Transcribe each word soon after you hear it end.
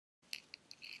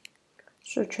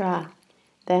Sutra.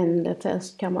 Then the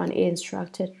first command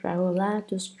instructed Rahula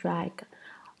to strike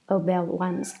a bell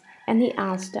once, and he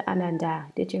asked Ananda,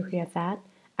 "Did you hear that?"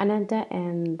 Ananda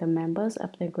and the members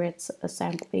of the great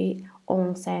assembly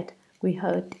all said, "We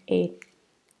heard it."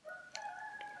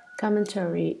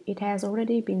 Commentary. It has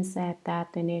already been said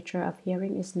that the nature of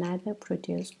hearing is neither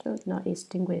produced nor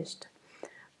extinguished.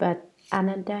 But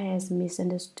Ananda has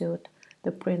misunderstood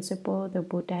the principle the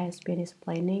Buddha has been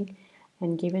explaining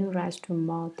and given rise to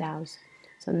more doubts.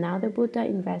 So now the Buddha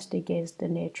investigates the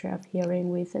nature of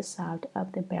hearing with the sound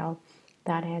of the bell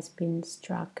that has been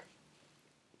struck.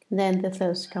 Then the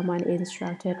first command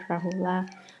instructed Rahula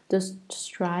to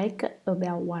strike a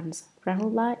bell once.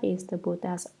 Rahula is the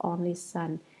Buddha's only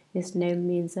son. His name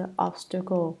means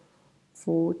obstacle,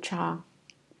 Fu Cha,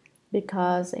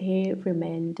 because he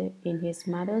remained in his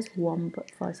mother's womb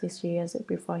for 6 years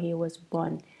before he was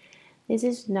born. This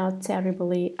is not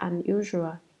terribly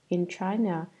unusual. In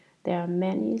China, there are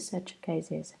many such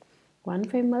cases. One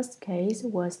famous case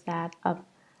was that of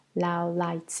Lao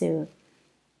Lai Tzu,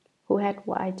 who had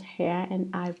white hair and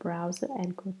eyebrows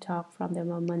and could talk from the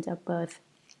moment of birth.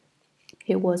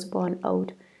 He was born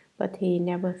old, but he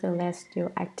nevertheless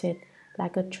still acted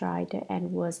like a child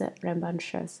and was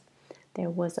rambunctious. There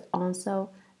was also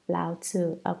Lao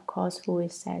Tzu, of course, who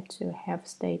is said to have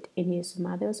stayed in his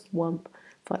mother's womb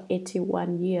for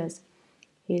 81 years.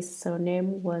 His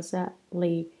surname was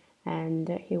Li, and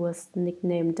he was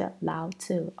nicknamed Lao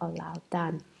Tzu or Lao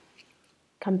Dan.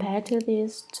 Compared to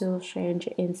these two strange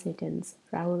incidents,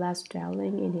 Rahula's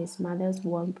dwelling in his mother's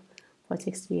womb for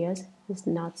 6 years is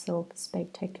not so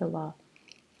spectacular.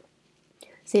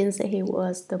 Since he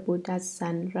was the Buddha's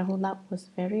son, Rahula was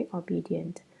very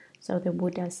obedient. So the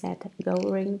Buddha said, "Go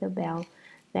ring the bell."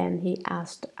 Then he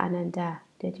asked Ananda,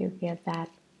 "Did you hear that?"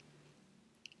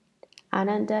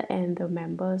 Ananda and the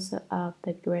members of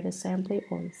the great assembly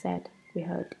all said, "We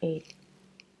heard it."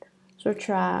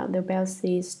 Sutra. The bell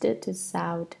ceased to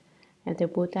sound, and the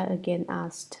Buddha again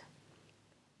asked,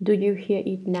 "Do you hear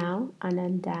it now?"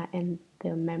 Ananda and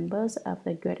the members of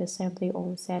the great assembly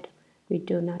all said, "We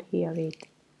do not hear it."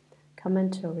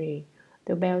 Commentary.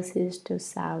 The bell ceased to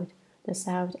sound. The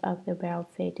sound of the bell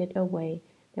faded away.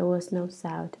 There was no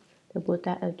sound. The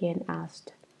Buddha again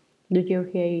asked, "Do you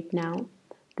hear it now?"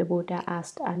 The Buddha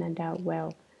asked Ananda,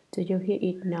 "Well, do you hear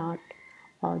it not,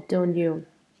 or don't you?"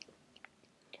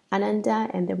 Ananda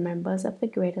and the members of the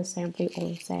great assembly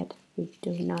all said, "We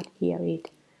do not hear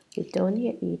it. We don't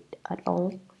hear it at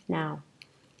all now."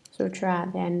 Sutra.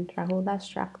 Then Rahula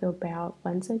struck the bell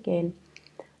once again.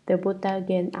 The Buddha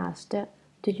again asked,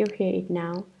 "Do you hear it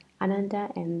now?"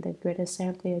 Ananda and the great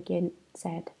assembly again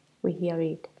said, "We hear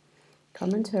it."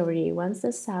 Commentary. Once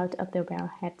the sound of the bell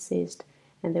had ceased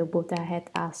and the Buddha had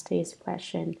asked his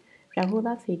question,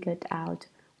 Rahula figured out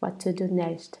what to do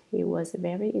next. He was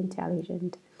very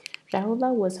intelligent.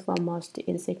 Rahula was foremost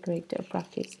in secret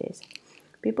practices.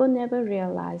 People never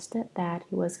realized that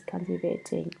he was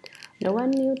cultivating. No one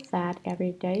knew that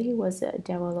every day he was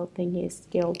developing his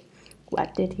skill.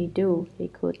 What did he do? He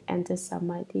could enter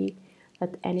samadhi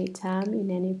at any time,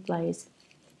 in any place.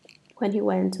 When he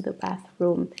went to the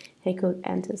bathroom, he could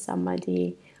enter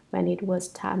samadhi. When it was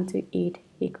time to eat,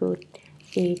 he could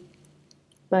eat,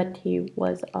 but he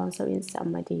was also in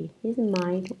samadhi. His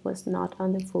mind was not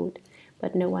on the food,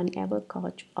 but no one ever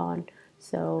caught on,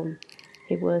 so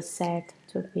he was said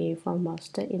to be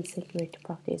foremost in secret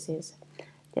practices.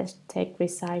 Just take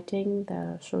reciting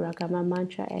the Shurangama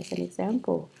mantra as an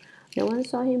example. No one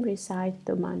saw him recite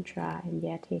the mantra, and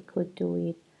yet he could do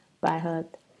it by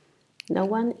heart. No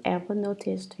one ever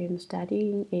noticed him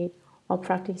studying it or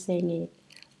practicing it,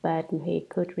 but he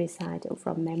could recite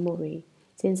from memory.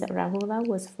 Since Rahula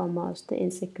was foremost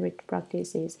in secret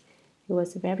practices, he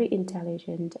was very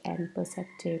intelligent and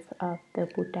perceptive of the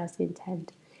Buddha's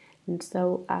intent. And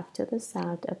so, after the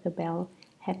sound of the bell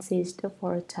had ceased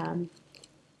for a time,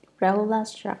 Rahula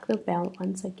struck the bell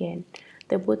once again.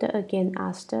 The Buddha again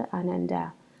asked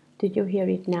Ananda, "Do you hear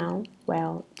it now?"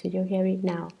 "Well, do you hear it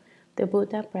now?" The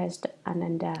Buddha pressed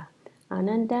Ananda.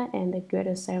 Ananda and the great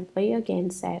assembly again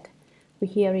said, "We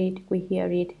hear it, we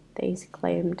hear it," they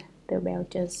exclaimed. The bell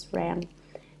just rang.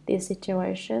 This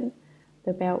situation,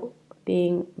 the bell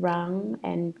being rung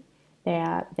and they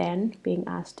are then being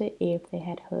asked if they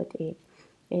had heard it,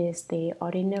 is the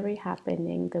ordinary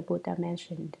happening the Buddha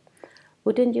mentioned.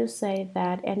 Wouldn't you say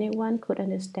that anyone could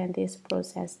understand this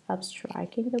process of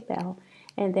striking the bell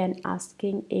and then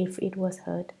asking if it was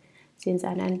heard? Since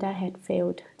Ananda had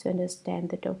failed to understand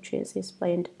the doctrines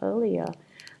explained earlier,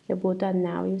 the Buddha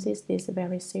now uses this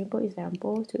very simple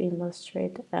example to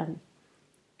illustrate them.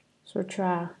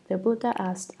 Sutra. The Buddha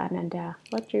asked Ananda,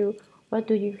 What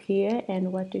do you hear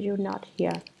and what do you not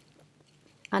hear?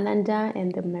 Ananda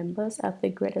and the members of the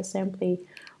Great Assembly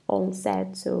all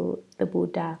said to the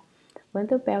Buddha, when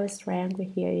the bell is rang, we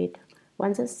hear it.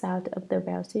 Once the sound of the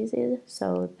bell ceases,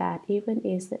 so that even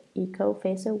if the echo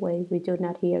fades away, we do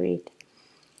not hear it.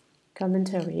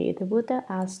 Commentary. The Buddha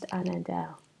asked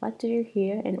Ananda, what do you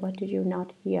hear and what do you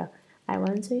not hear? I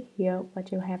want to hear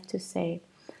what you have to say.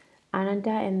 Ananda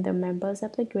and the members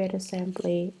of the Great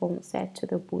Assembly all said to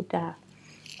the Buddha,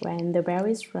 when the bell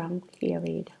is rung, we hear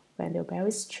it. When the bell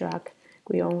is struck,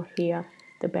 we all hear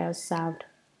the bell sound.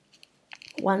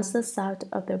 Once the sound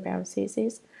of the bell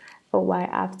ceases, a while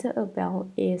after a bell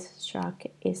is struck,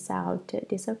 its sound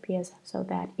disappears so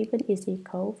that even its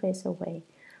echo fades away.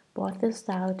 Both the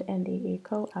sound and the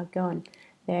echo are gone.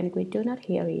 Then we do not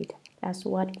hear it. That's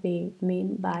what we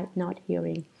mean by not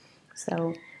hearing.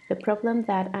 So the problem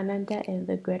that Ananda and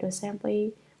the Great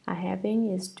Assembly are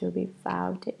having is to be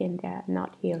found in their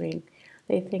not hearing.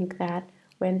 They think that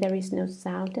when there is no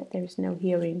sound, there is no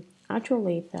hearing.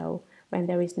 Actually, though, when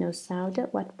there is no sound,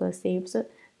 what perceives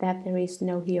that there is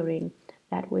no hearing?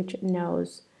 That which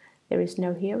knows there is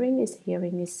no hearing is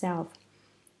hearing itself.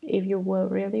 If you were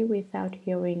really without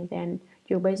hearing, then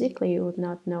you basically would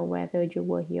not know whether you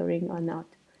were hearing or not.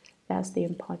 That's the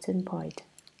important point.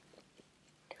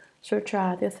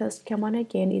 Sutra, the third command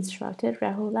again instructed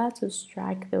Rahula to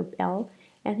strike the bell,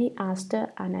 and he asked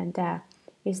Ananda,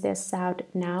 is there sound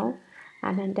now?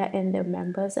 Ananda and the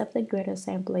members of the Great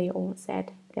Assembly all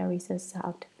said, there is a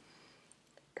sound.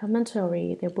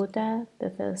 Commentary. The Buddha,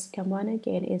 the third command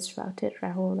again instructed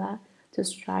Rahula to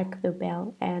strike the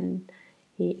bell, and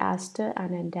he asked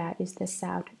Ananda, is there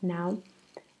sound now?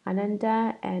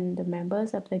 Ananda and the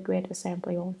members of the Great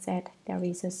Assembly all said, there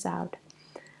is a sound.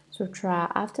 Sutra.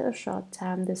 After a short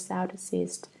time, the sound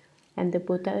ceased, and the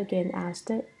Buddha again asked,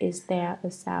 is there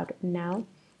a sound now?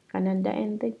 Ananda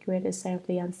and the Great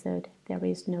Assembly answered, there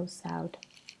is no sound.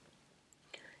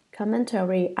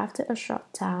 Commentary. After a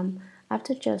short time,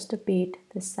 after just a bit,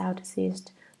 the sound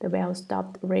ceased, the bell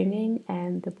stopped ringing,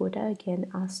 and the Buddha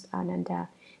again asked Ananda,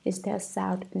 is there a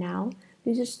sound now?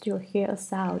 Do you still hear a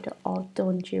sound, or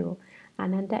don't you?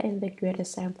 Ananda and the Great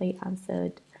Assembly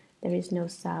answered, there is no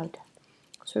sound.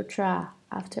 Sutra.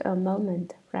 After a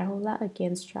moment, Rahula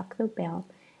again struck the bell,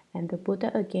 and the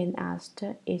Buddha again asked,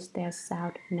 is there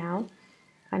sound now?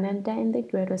 Ananda and the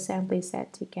Great Assembly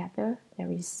said together,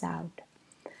 there is sound.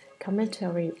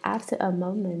 Commentary. After a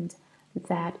moment,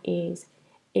 that is,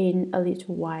 in a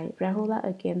little while, Rahula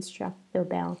again struck the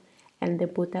bell, and the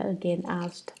Buddha again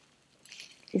asked,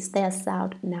 is there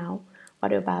sound now?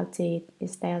 What about it?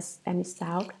 Is there any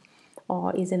sound,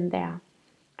 or isn't there?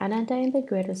 Ananda and the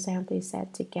Great Assembly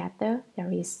said together,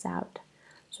 there is sound.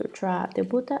 Sutra. The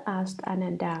Buddha asked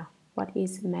Ananda, what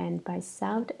is meant by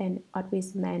sound and what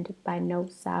is meant by no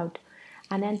sound?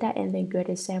 Ananda and the Great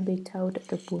Assembly told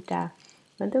the Buddha,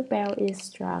 when the bell is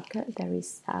struck, there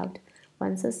is sound.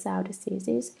 Once the sound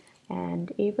ceases,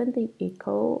 and even the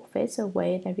echo fades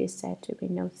away, there is said to be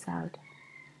no sound.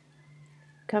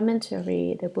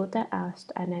 Commentary. The Buddha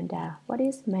asked Ananda, what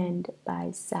is meant by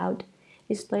sound?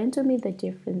 Explain to me the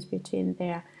difference between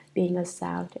there being a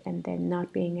sound and there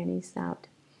not being any sound.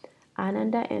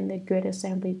 Ananda and the Great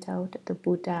Assembly told the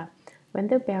Buddha, when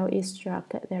the bell is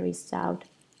struck, there is sound.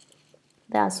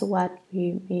 That's what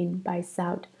we mean by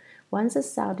sound. Once the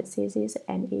sound ceases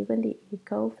and even the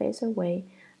echo fades away,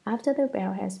 after the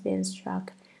bell has been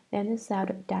struck, then the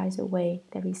sound dies away.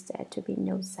 There is said to be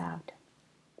no sound.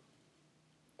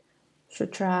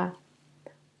 Sutra.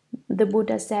 The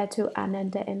Buddha said to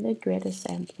Ananda and the Great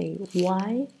Assembly,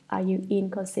 why are you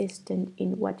inconsistent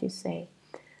in what you say?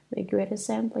 The Great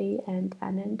Assembly and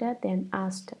Ananda then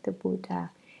asked the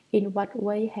Buddha, in what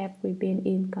way have we been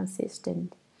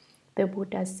inconsistent? The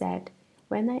Buddha said,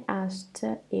 when I asked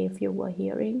if you were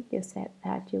hearing, you said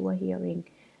that you were hearing.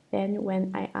 Then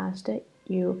when I asked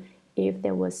you if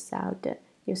there was sound,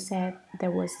 you said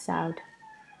there was sound.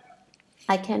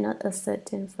 I cannot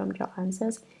ascertain from your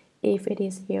answers if it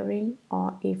is hearing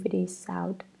or if it is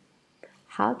sound.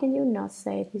 How can you not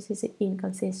say this is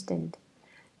inconsistent?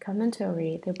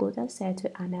 Commentary. The Buddha said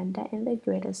to Ananda and the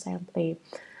Great Assembly,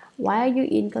 why are you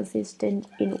inconsistent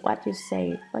in what you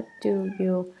say?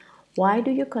 Why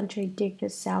do you contradict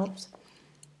yourselves?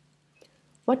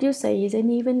 What you say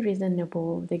isn't even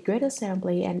reasonable. The Great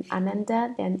Assembly and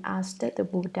Ananda then asked the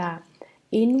Buddha,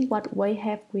 in what way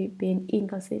have we been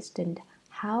inconsistent?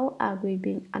 How are we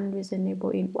being unreasonable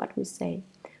in what we say?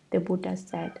 The Buddha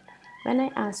said, when I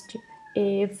asked you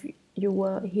if you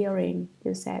were hearing,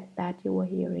 you said that you were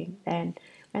hearing. Then,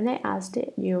 when I asked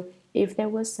you if there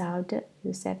was sound,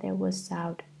 you said there was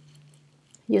sound.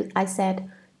 I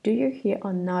said, Do you hear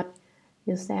or not?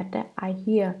 You said that I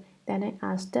hear. Then I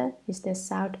asked, is there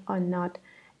sound or not?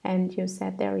 And you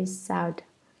said there is sound.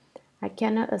 I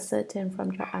cannot ascertain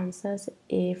from your answers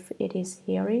if it is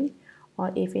hearing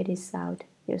or if it is sound.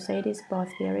 You say it is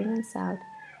both hearing and sound.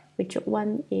 Which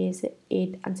one is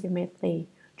it ultimately?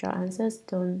 Your answers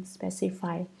don't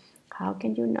specify. How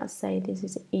can you not say this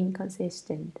is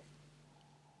inconsistent?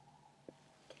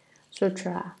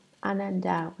 Sutra.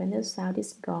 Ananda, when the sound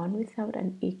is gone without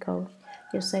an echo,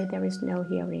 you say there is no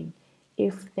hearing.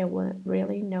 If there were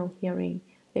really no hearing,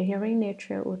 the hearing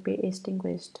nature would be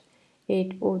extinguished.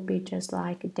 It would be just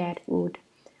like dead wood.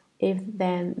 If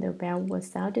then the bell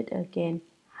was sounded again,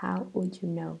 how would you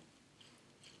know?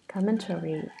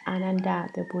 Commentary. Ananda,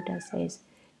 the Buddha says,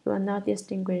 you are not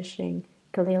distinguishing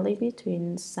clearly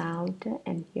between sound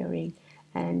and hearing,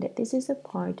 and this is a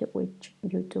point which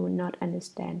you do not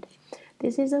understand.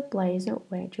 This is a place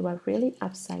where you are really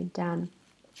upside down.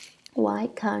 Why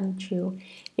can't you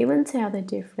even tell the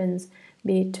difference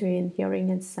between hearing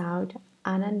and sound?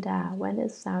 Ananda, when the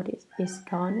sound is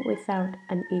gone without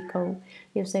an echo,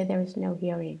 you say there is no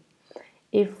hearing.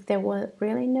 If there were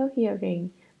really no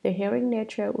hearing, the hearing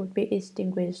nature would be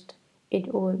extinguished.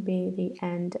 It would be the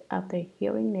end of the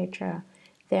hearing nature.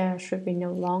 There should be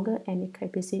no longer any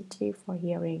capacity for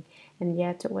hearing, and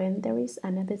yet when there is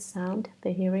another sound,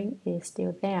 the hearing is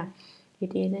still there.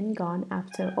 It isn't gone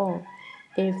after all.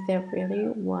 If there really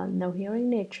were no hearing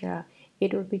nature,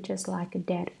 it would be just like a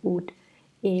dead wood.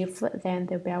 If then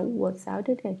the bell was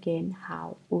sounded again,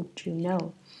 how would you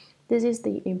know? This is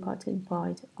the important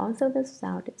point. Although the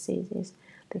sound ceases,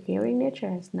 the hearing nature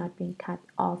has not been cut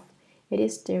off. It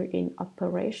is still in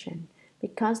operation.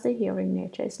 Because the hearing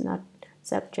nature is not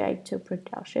subject to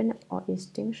production or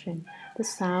extinction, the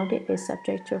sound is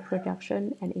subject to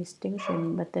production and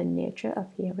extinction, but the nature of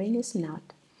hearing is not.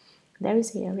 There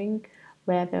is hearing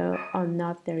whether or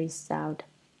not there is sound.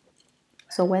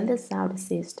 So when the sound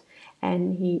ceased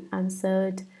and he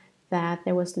answered that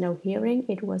there was no hearing,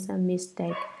 it was a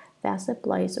mistake. That's a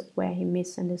place where he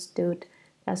misunderstood.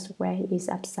 That's where he is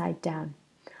upside down.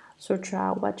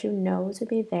 Sutra, what you know to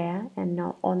be there and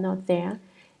not or not there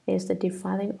is the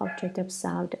defining object of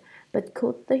sound. But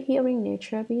could the hearing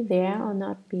nature be there or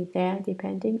not be there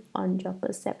depending on your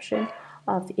perception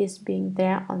of its being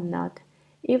there or not?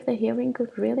 If the hearing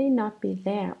could really not be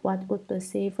there, what would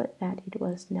perceive that it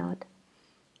was not?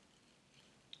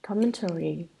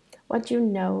 Commentary. What you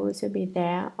know to be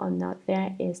there or not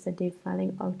there is the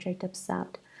defining object of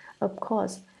sound. Of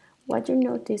course, what you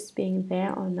notice being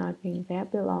there or not being there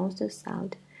belongs to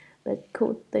sound. But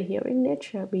could the hearing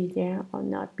nature be there or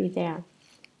not be there?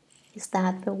 Is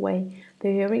that the way the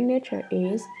hearing nature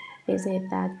is? Is it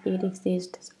that it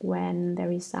exists when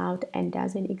there is sound and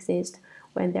doesn't exist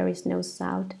when there is no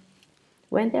sound?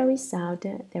 When there is sound,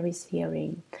 there is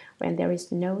hearing. When there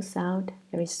is no sound,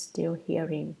 there is still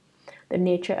hearing. The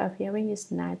nature of hearing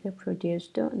is neither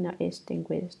produced nor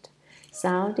extinguished.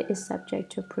 Sound is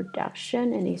subject to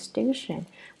production and extinction.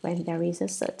 When there is a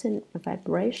certain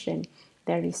vibration,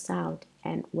 there is sound,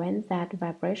 and when that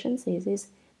vibration ceases,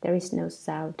 there is no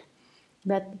sound.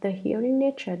 But the hearing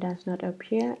nature does not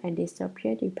appear and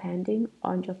disappear depending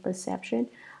on your perception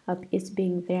of its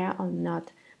being there or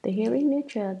not. The hearing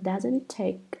nature doesn't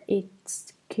take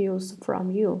its cues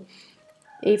from you.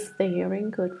 If the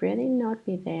hearing could really not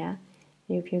be there,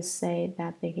 if you say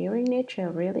that the hearing nature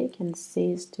really can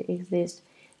cease to exist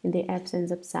in the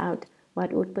absence of sound,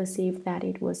 what would perceive that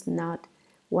it was not?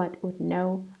 What would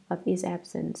know of its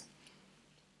absence?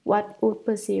 What would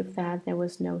perceive that there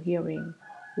was no hearing?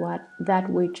 What that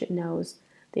which knows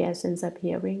the essence of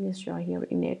hearing is your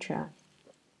hearing nature.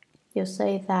 You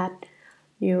say that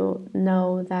you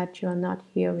know that you are not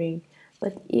hearing,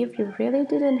 but if you really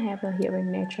didn't have a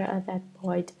hearing nature at that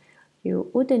point, you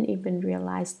wouldn't even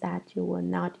realize that you were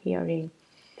not hearing.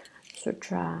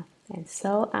 Sutra. And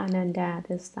so, Ananda,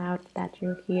 the sound that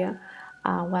you hear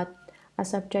are what are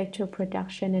subject to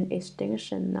production and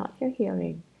extinction, not your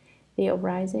hearing. The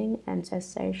arising and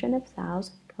cessation of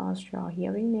sounds cause your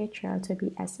hearing nature to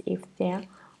be as if there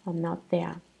or not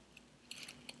there.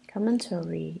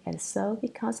 Commentary. And so,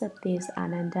 because of this,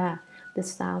 Ananda, the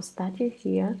sounds that you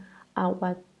hear are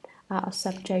what are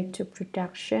subject to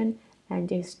production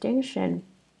and extinction.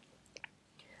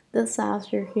 The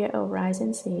sounds you hear arise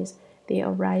and cease. The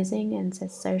arising and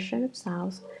cessation of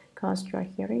sounds cause your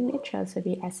hearing nature to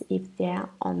be as if there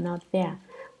or not there.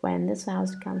 When the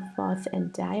sounds come forth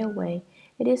and die away,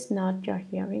 it is not your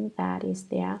hearing that is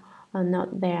there or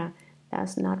not there.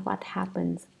 That's not what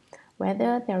happens.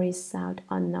 Whether there is sound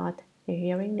or not, the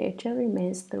hearing nature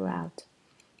remains throughout.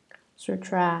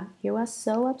 Sutra, you are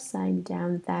so upside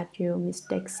down that you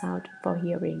mistake sound for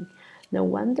hearing. No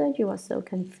wonder you are so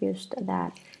confused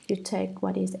that you take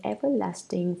what is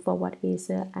everlasting for what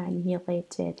is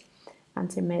annihilated.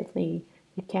 Ultimately,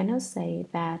 you cannot say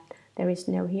that there is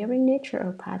no hearing nature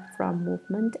apart from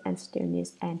movement and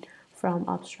stillness and from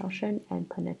obstruction and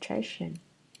penetration.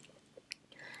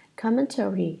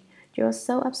 Commentary. You are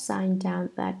so upside down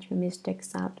that you mistake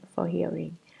sound for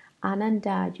hearing.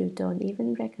 Ananda, you don't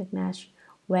even recognize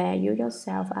where you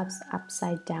yourself are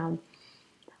upside down.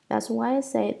 That's why I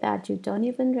say that you don't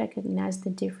even recognize the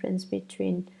difference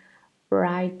between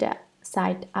right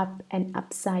side up and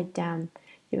upside down.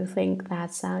 You think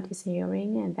that sound is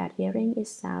hearing and that hearing is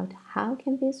sound. How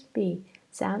can this be?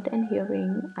 Sound and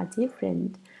hearing are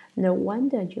different. No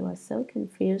wonder you are so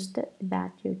confused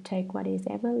that you take what is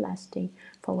everlasting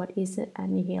for what is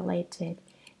annihilated.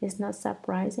 It's not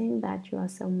surprising that you are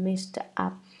so mixed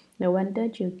up. No wonder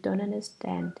you don't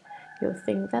understand. You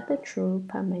think that the true,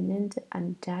 permanent,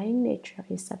 undying nature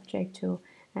is subject to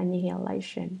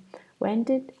annihilation. When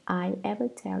did I ever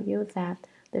tell you that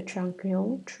the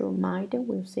tranquil, true mind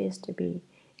will cease to be?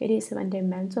 It is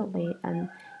fundamentally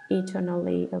an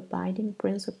eternally abiding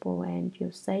principle, and you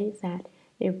say that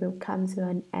it will come to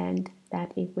an end,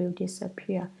 that it will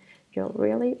disappear. You're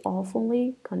really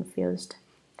awfully confused.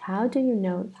 How do you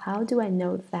know? How do I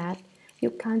know that?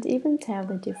 You can't even tell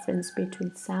the difference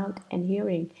between sound and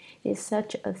hearing. It's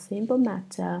such a simple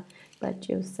matter, but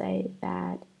you say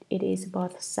that it is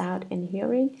both sound and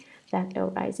hearing that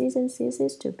arises and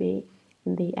ceases to be.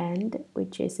 In the end,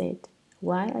 which is it?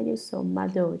 Why are you so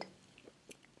muddled?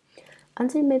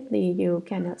 Ultimately, you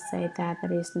cannot say that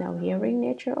there is no hearing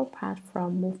nature apart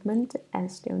from movement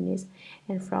and stillness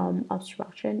and from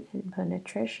obstruction and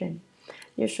penetration.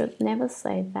 You should never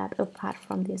say that apart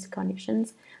from these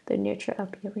conditions, the nature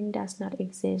of hearing does not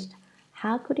exist.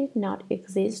 How could it not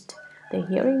exist? The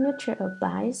hearing nature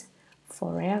abides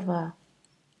forever.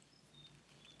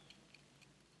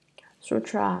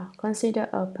 Sutra. Consider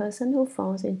a person who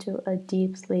falls into a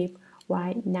deep sleep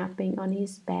while napping on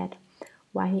his bed.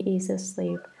 While he is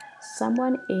asleep,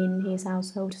 someone in his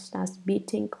household starts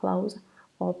beating clothes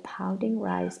or pounding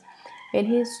rice. In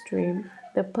his dream,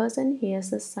 the person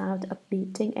hears the sound of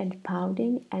beating and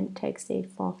pounding and takes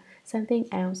it for something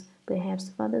else, perhaps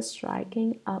for the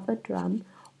striking of a drum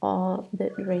or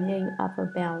the ringing of a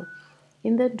bell.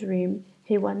 In the dream,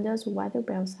 he wonders why the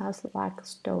bell sounds like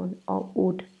stone or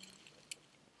wood.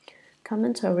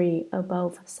 Commentary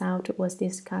above sound was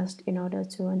discussed in order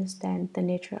to understand the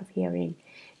nature of hearing.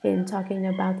 In talking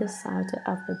about the sound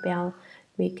of the bell,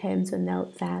 we came to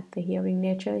note that the hearing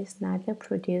nature is neither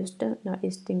produced nor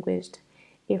extinguished.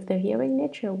 If the hearing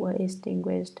nature were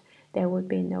extinguished, there would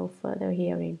be no further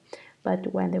hearing.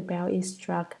 But when the bell is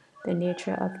struck, the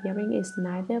nature of hearing is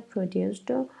neither produced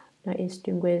nor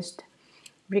extinguished.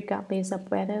 Regardless of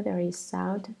whether there is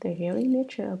sound, the hearing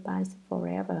nature abides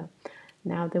forever.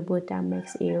 Now the Buddha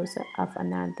makes use of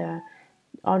another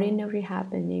ordinary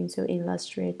happening to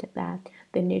illustrate that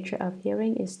the nature of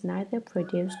hearing is neither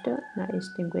produced nor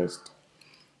extinguished.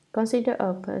 Consider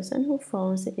a person who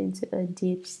falls into a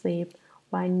deep sleep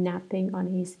while napping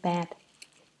on his bed.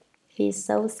 He is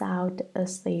so sound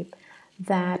asleep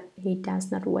that he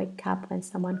does not wake up when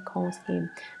someone calls him,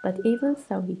 but even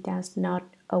though he does not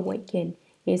awaken,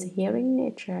 his hearing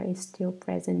nature is still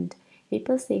present. He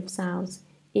perceives sounds,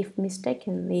 if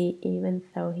mistakenly, even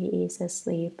though he is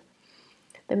asleep.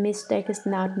 The mistake is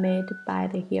not made by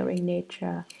the hearing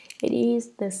nature. It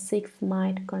is the sixth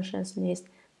mind consciousness,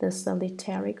 the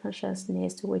solitary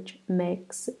consciousness, which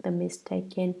makes the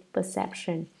mistaken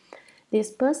perception. This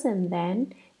person,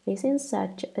 then, is in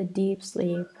such a deep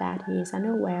sleep that he is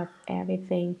unaware of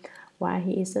everything. While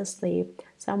he is asleep,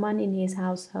 someone in his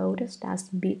household starts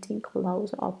beating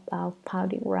clothes or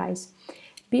pounding rice.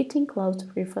 Beating clothes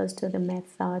refers to the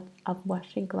method of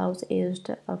washing clothes used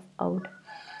of old.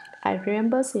 I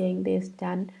remember seeing this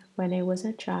done when I was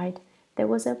a child. There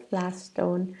was a flat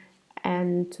stone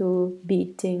and two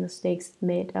beating sticks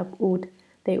made of wood.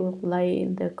 They would lay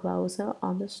the clothes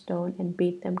on the stone and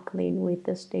beat them clean with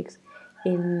the sticks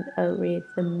in a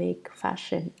rhythmic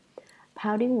fashion.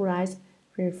 Pounding rice.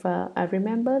 I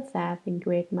remember that the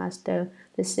great master,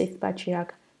 the sixth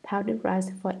patriarch, pounded rice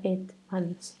for 8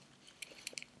 months.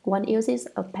 One uses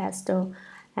a pestle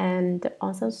and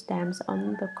also stamps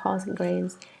on the coarse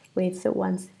grains with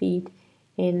one's feet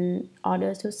in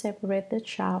order to separate the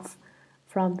chaff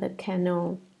from the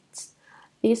kernels.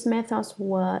 These methods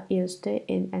were used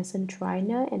in ancient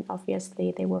China, and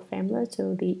obviously they were familiar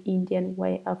to the Indian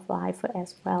way of life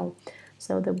as well.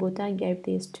 So the Buddha gave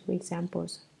these two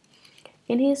examples.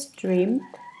 In his dream,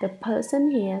 The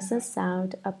person hears a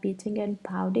sound of beating and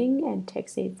pounding and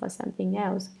takes it for something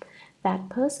else. That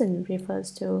person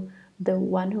refers to the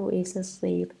one who is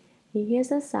asleep. He hears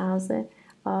the sounds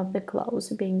of the clothes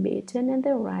being beaten and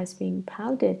the rice being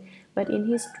pounded, but in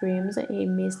his dreams he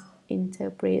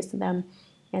misinterprets them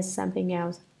as something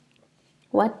else.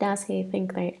 What does he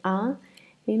think they are?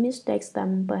 He mistakes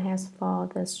them perhaps for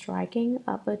the striking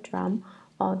of a drum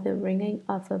or the ringing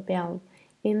of a bell.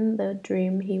 In the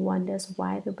dream, he wonders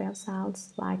why the bell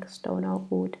sounds like stone or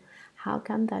wood. How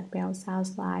come that bell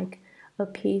sounds like a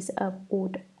piece of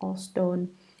wood or stone?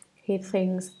 He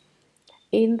thinks.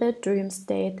 In the dream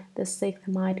state, the sixth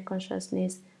mind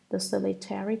consciousness, the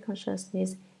solitary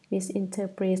consciousness,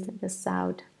 misinterprets the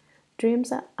sound.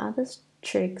 Dreams are other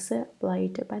tricks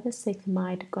played by the sixth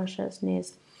mind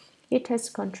consciousness. It takes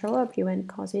control of you and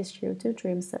causes you to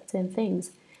dream certain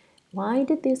things. Why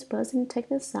did this person take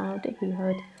the sound he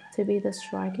heard to be the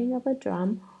striking of a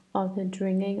drum or the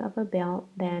ringing of a bell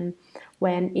then,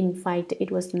 when in fact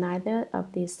it was neither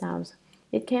of these sounds?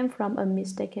 It came from a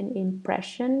mistaken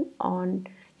impression on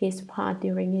his part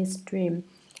during his dream,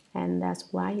 and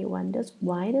that's why he wonders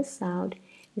why the sound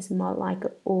is more like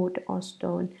wood or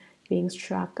stone being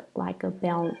struck like a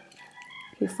bell.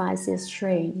 He finds it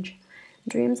strange.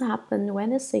 Dreams happen when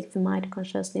the sixth mind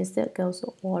consciousness goes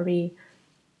awry.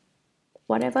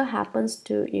 Whatever happens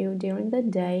to you during the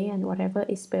day and whatever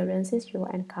experiences you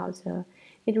encounter,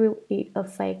 it will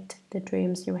affect the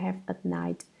dreams you have at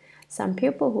night. Some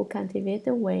people who cultivate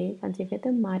the way cultivate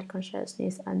the mind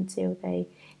consciousness until they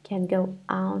can go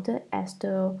out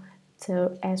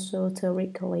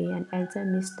esoterically and enter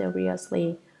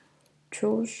mysteriously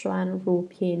through Hsuan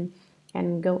Hua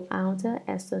and go out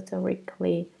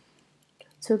esoterically.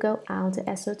 To go out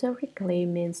esoterically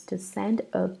means to send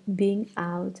a being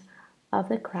out of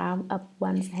the crown of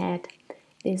one's head.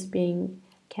 This being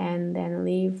can then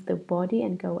leave the body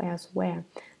and go elsewhere.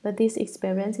 But this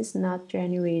experience is not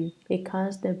genuine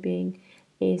because the being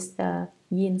is a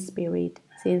yin spirit,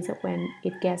 since when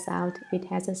it gets out, it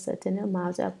has a certain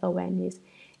amount of awareness.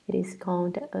 It is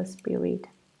called a spirit.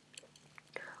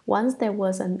 Once there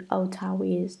was an old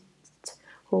Taoist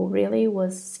who really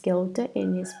was skilled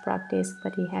in his practice,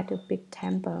 but he had a big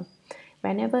temper.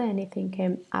 Whenever anything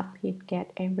came up, he'd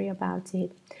get angry about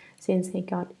it. Since he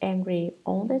got angry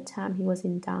all the time, he was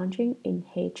indulging in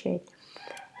hatred.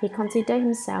 He considered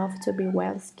himself to be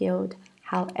well skilled,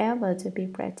 however, to be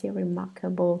pretty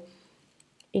remarkable.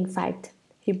 In fact,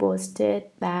 he boasted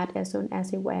that as soon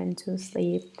as he went to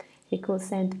sleep, he could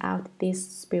send out this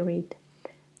spirit.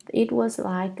 It was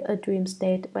like a dream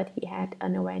state, but he had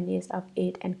an awareness of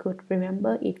it and could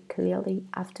remember it clearly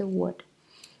afterward.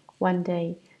 One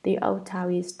day, the old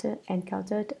Taoist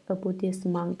encountered a Buddhist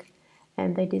monk,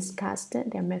 and they discussed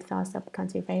their methods of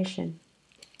cultivation.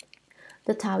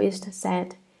 The Taoist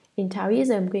said, "In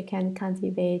Taoism, we can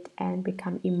cultivate and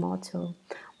become immortal.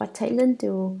 What talent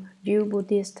do you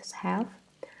Buddhists have?"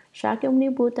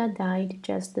 Shakyamuni Buddha died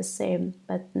just the same,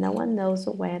 but no one knows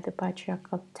where the patriarch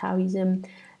of Taoism,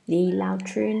 Li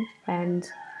Laochun,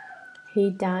 went.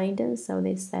 He died, so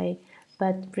they say,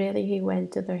 but really he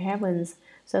went to the heavens.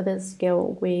 So the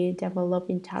skill we develop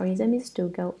in Taoism is to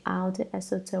go out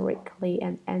esoterically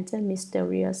and enter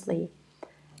mysteriously.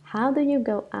 "How do you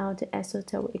go out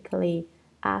esoterically?"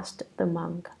 asked the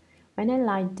monk. "When I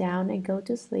lie down and go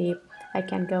to sleep, I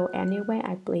can go anywhere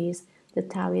I please," the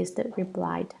Taoist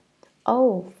replied.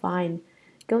 "Oh, fine.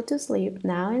 Go to sleep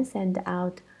now and send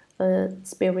out a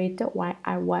spirit while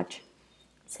I watch,"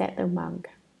 said the monk.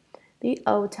 The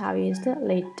old Taoist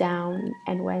lay down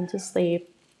and went to sleep,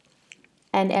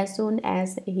 and as soon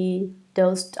as he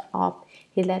dozed off,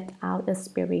 he let out a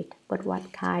spirit. But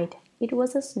what kind? It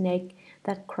was a snake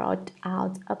that crawled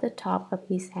out of the top of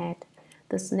his head.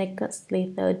 The snake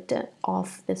slithered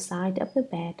off the side of the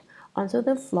bed onto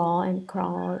the floor and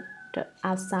crawled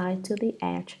outside to the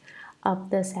edge of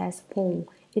the cesspool.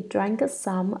 It drank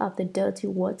some of the dirty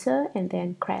water and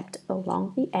then crept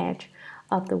along the edge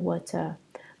of the water.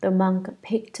 The monk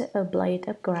picked a blade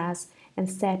of grass and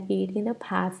set it in the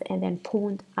path and then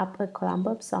pulled up a clump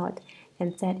of salt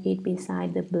and set it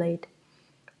beside the blade.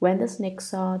 When the snake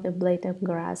saw the blade of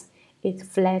grass, it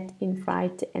fled in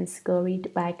fright and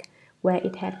scurried back where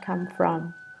it had come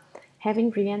from.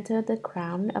 Having re-entered the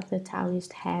crown of the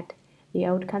Taoist head, the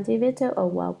old cultivator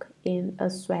awoke in a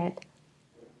sweat,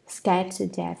 scared to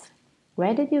death.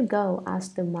 "Where did you go?"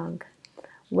 asked the monk.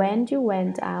 "When you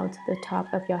went out the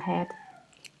top of your head,"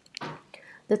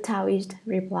 the Taoist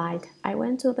replied. "I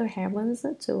went to the heavens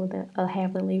to a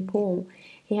heavenly pool."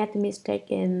 He had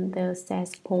mistaken the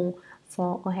cesspool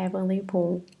for a heavenly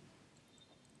pool.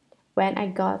 When I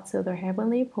got to the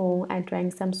heavenly pool, I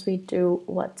drank some sweet dew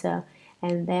water,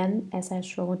 and then, as I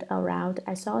strolled around,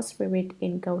 I saw a spirit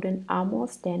in golden armor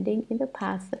standing in the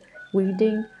path,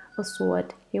 wielding a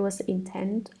sword. He was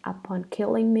intent upon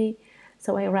killing me,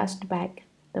 so I rushed back.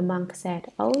 The monk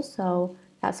said, "Oh, so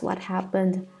that's what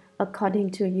happened.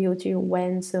 According to you, you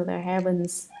went to the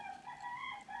heavens."